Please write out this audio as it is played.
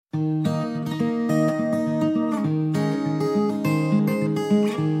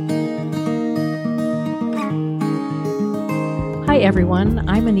everyone.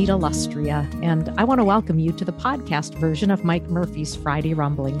 I'm Anita Lustria, and I want to welcome you to the podcast version of Mike Murphy's Friday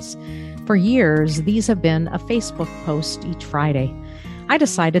Rumblings. For years, these have been a Facebook post each Friday. I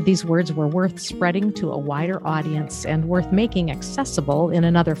decided these words were worth spreading to a wider audience and worth making accessible in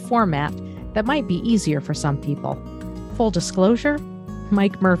another format that might be easier for some people. Full disclosure,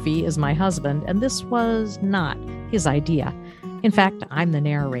 Mike Murphy is my husband, and this was not his idea. In fact, I'm the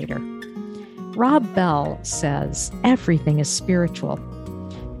narrator. Rob Bell says everything is spiritual.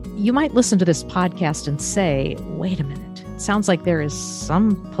 You might listen to this podcast and say, wait a minute, it sounds like there is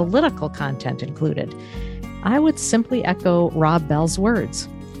some political content included. I would simply echo Rob Bell's words.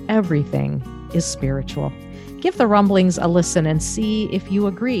 Everything is spiritual. Give the Rumblings a listen and see if you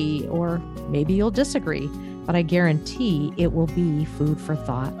agree, or maybe you'll disagree, but I guarantee it will be food for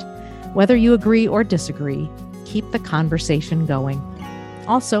thought. Whether you agree or disagree, keep the conversation going.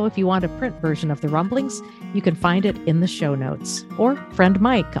 Also, if you want a print version of the Rumblings, you can find it in the show notes or friend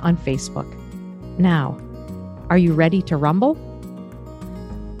Mike on Facebook. Now, are you ready to rumble?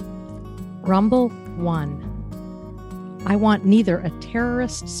 Rumble 1. I want neither a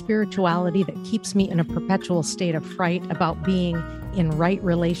terrorist spirituality that keeps me in a perpetual state of fright about being in right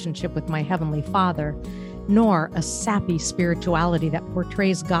relationship with my Heavenly Father, nor a sappy spirituality that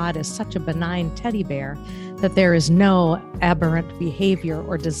portrays God as such a benign teddy bear that there is no aberrant behavior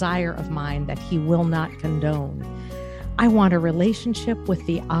or desire of mine that He will not condone. I want a relationship with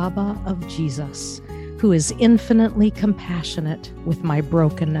the Abba of Jesus, who is infinitely compassionate with my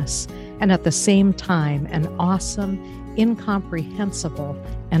brokenness and at the same time an awesome, incomprehensible,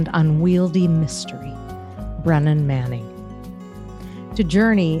 and unwieldy mystery. Brennan Manning. To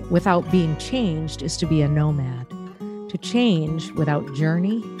journey without being changed is to be a nomad. To change without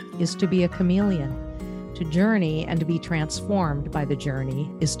journey is to be a chameleon. To journey and to be transformed by the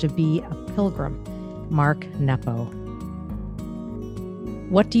journey is to be a pilgrim. Mark Nepo.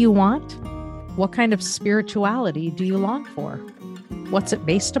 What do you want? What kind of spirituality do you long for? What's it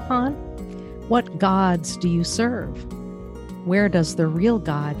based upon? What gods do you serve? Where does the real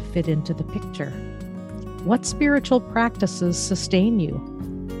God fit into the picture? What spiritual practices sustain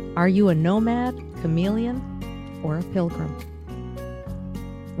you? Are you a nomad, chameleon, or a pilgrim?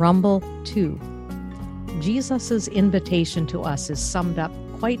 Rumble 2. Jesus' invitation to us is summed up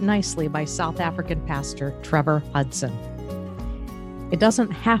quite nicely by South African pastor Trevor Hudson. It doesn't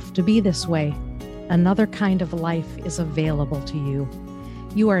have to be this way. Another kind of life is available to you.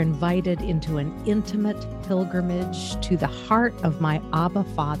 You are invited into an intimate pilgrimage to the heart of my Abba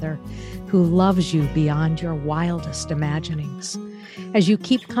Father, who loves you beyond your wildest imaginings. As you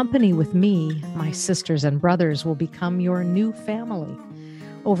keep company with me, my sisters and brothers will become your new family.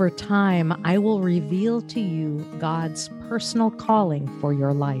 Over time, I will reveal to you God's personal calling for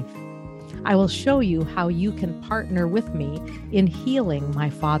your life. I will show you how you can partner with me in healing my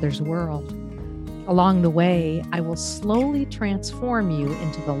Father's world. Along the way, I will slowly transform you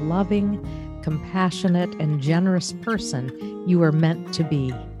into the loving, compassionate, and generous person you are meant to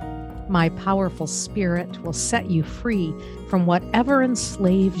be. My powerful spirit will set you free from whatever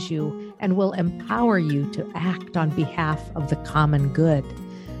enslaves you and will empower you to act on behalf of the common good.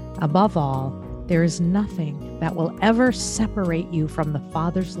 Above all, there is nothing that will ever separate you from the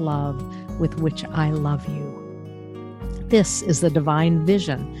Father's love with which I love you. This is the divine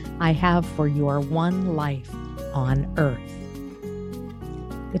vision I have for your one life on earth.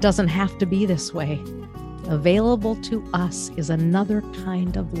 It doesn't have to be this way. Available to us is another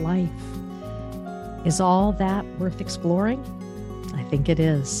kind of life. Is all that worth exploring? I think it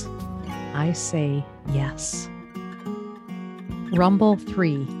is. I say yes. Rumble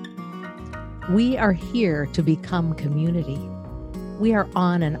 3. We are here to become community. We are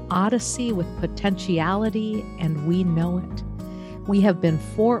on an odyssey with potentiality, and we know it. We have been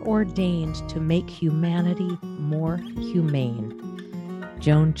foreordained to make humanity more humane.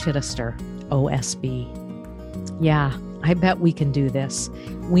 Joan Chittister, OSB. Yeah, I bet we can do this.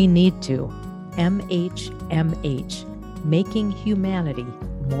 We need to. MHMH, making humanity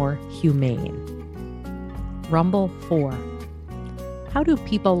more humane. Rumble 4. How do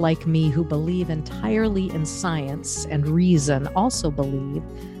people like me who believe entirely in science and reason also believe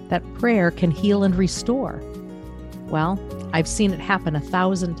that prayer can heal and restore? Well, I've seen it happen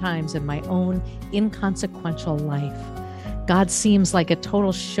 1,000 times in my own inconsequential life. God seems like a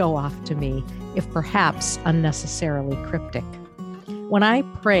total show-off to me, if perhaps unnecessarily cryptic. When I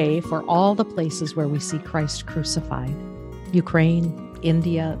pray for all the places where we see Christ crucified, Ukraine,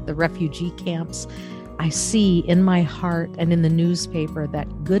 India, the refugee camps, I see in my heart and in the newspaper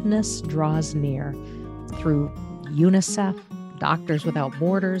that goodness draws near through UNICEF, Doctors Without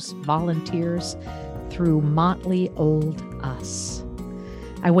Borders, volunteers, through motley old us.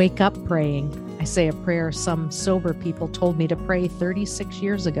 I wake up praying. I say a prayer some sober people told me to pray 36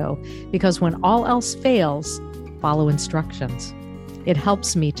 years ago, because when all else fails, follow instructions. It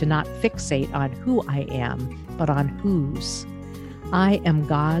helps me to not fixate on who I am, but on whose. I am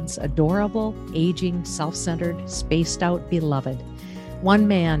God's adorable, aging, self-centered, spaced-out beloved. One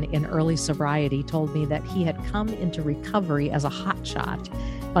man in early sobriety told me that he had come into recovery as a hotshot,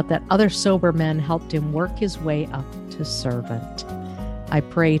 but that other sober men helped him work his way up to servant. I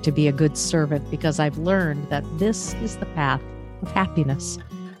pray to be a good servant because I've learned that this is the path of happiness.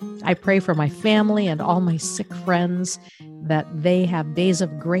 I pray for my family and all my sick friends that they have days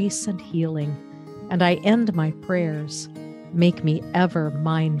of grace and healing. And I end my prayers, make me ever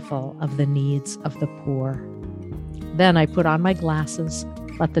mindful of the needs of the poor. Then I put on my glasses,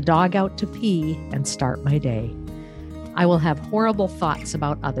 let the dog out to pee, and start my day. I will have horrible thoughts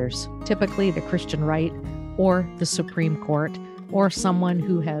about others, typically the Christian right or the Supreme Court, or someone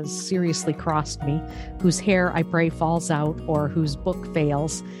who has seriously crossed me, whose hair I pray falls out, or whose book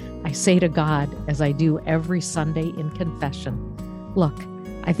fails. I say to God, as I do every Sunday in confession, look,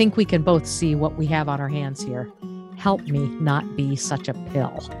 I think we can both see what we have on our hands here. Help me not be such a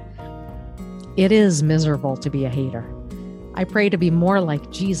pill. It is miserable to be a hater. I pray to be more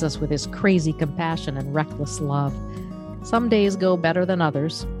like Jesus with his crazy compassion and reckless love. Some days go better than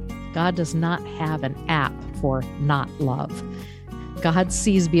others. God does not have an app for not love. God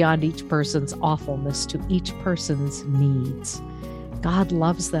sees beyond each person's awfulness to each person's needs. God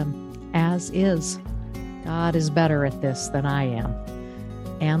loves them as is. God is better at this than I am.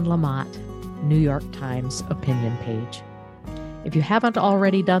 Anne Lamott, New York Times opinion page. If you haven't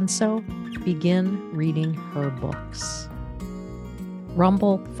already done so, begin reading her books.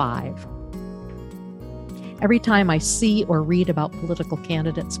 Rumble 5. Every time I see or read about political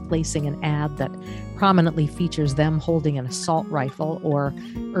candidates placing an ad that prominently features them holding an assault rifle or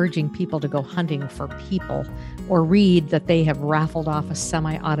urging people to go hunting for people, or read that they have raffled off a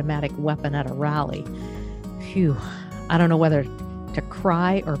semi-automatic weapon at a rally, phew, I don't know whether to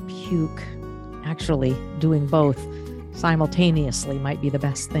cry or puke. Actually, doing both simultaneously might be the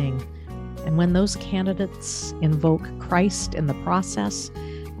best thing. And when those candidates invoke Christ in the process,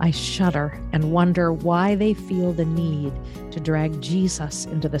 I shudder and wonder why they feel the need to drag Jesus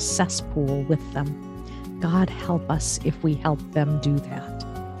into the cesspool with them. God help us if we help them do that.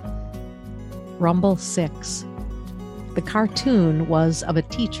 Rumble 6. The cartoon was of a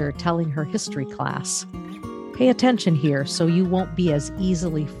teacher telling her history class, "Pay attention here so you won't be as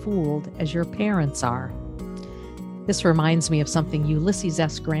easily fooled as your parents are." This reminds me of something Ulysses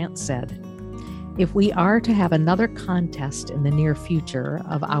S. Grant said. If we are to have another contest in the near future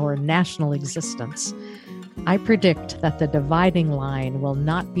of our national existence, I predict that the dividing line will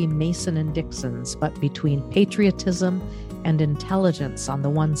not be Mason and Dixon's, but between patriotism and intelligence on the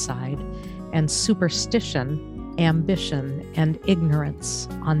one side, and superstition, ambition, and ignorance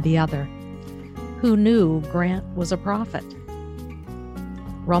on the other. Who knew Grant was a prophet?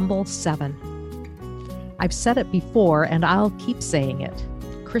 Rumble 7. I've said it before, and I'll keep saying it.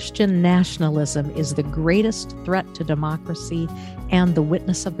 Christian nationalism is the greatest threat to democracy and the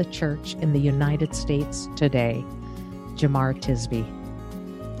witness of the church in the United States today. Jamar Tisby.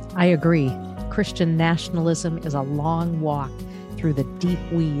 I agree. Christian nationalism is a long walk through the deep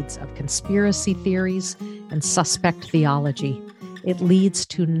weeds of conspiracy theories and suspect theology. It leads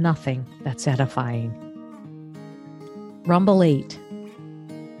to nothing that's edifying. Rumble 8.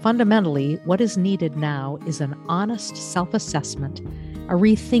 Fundamentally, what is needed now is an honest self-assessment, a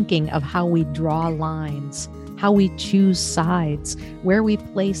rethinking of how we draw lines, how we choose sides, where we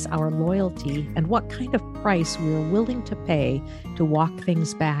place our loyalty, and what kind of price we are willing to pay to walk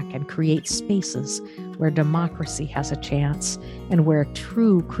things back and create spaces where democracy has a chance and where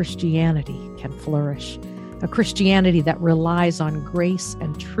true Christianity can flourish. A Christianity that relies on grace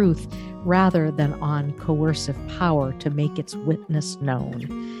and truth rather than on coercive power to make its witness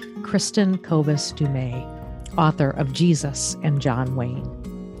known. Kristen Kobus-Dumais, author of Jesus and John Wayne.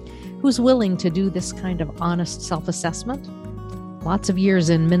 Who's willing to do this kind of honest self-assessment? Lots of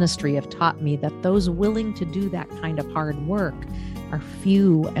years in ministry have taught me that those willing to do that kind of hard work are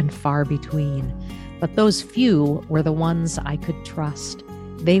few and far between. But those few were the ones I could trust.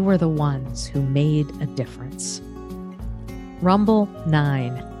 They were the ones who made a difference. Rumble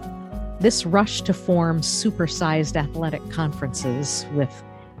 9. This rush to form supersized athletic conferences with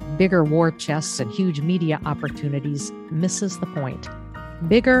bigger war chests and huge media opportunities misses the point.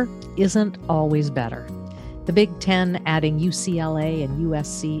 Bigger isn't always better. The Big Ten adding UCLA and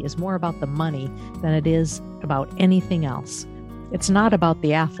USC is more about the money than it is about anything else. It's not about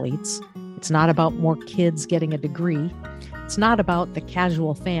the athletes. It's not about more kids getting a degree. It's not about the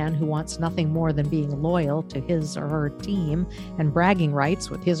casual fan who wants nothing more than being loyal to his or her team and bragging rights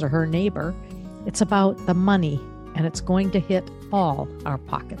with his or her neighbor. It's about the money, and it's going to hit all our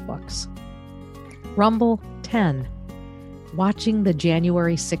pocketbooks. Rumble 10. Watching the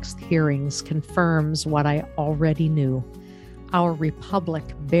January 6th hearings confirms what I already knew. Our republic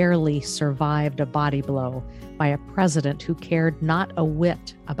barely survived a body blow by a president who cared not a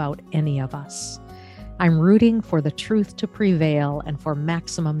whit about any of us. I'm rooting for the truth to prevail and for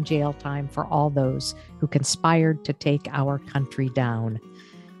maximum jail time for all those who conspired to take our country down.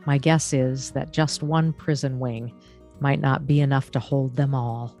 My guess is that just one prison wing might not be enough to hold them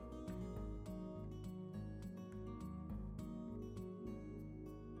all.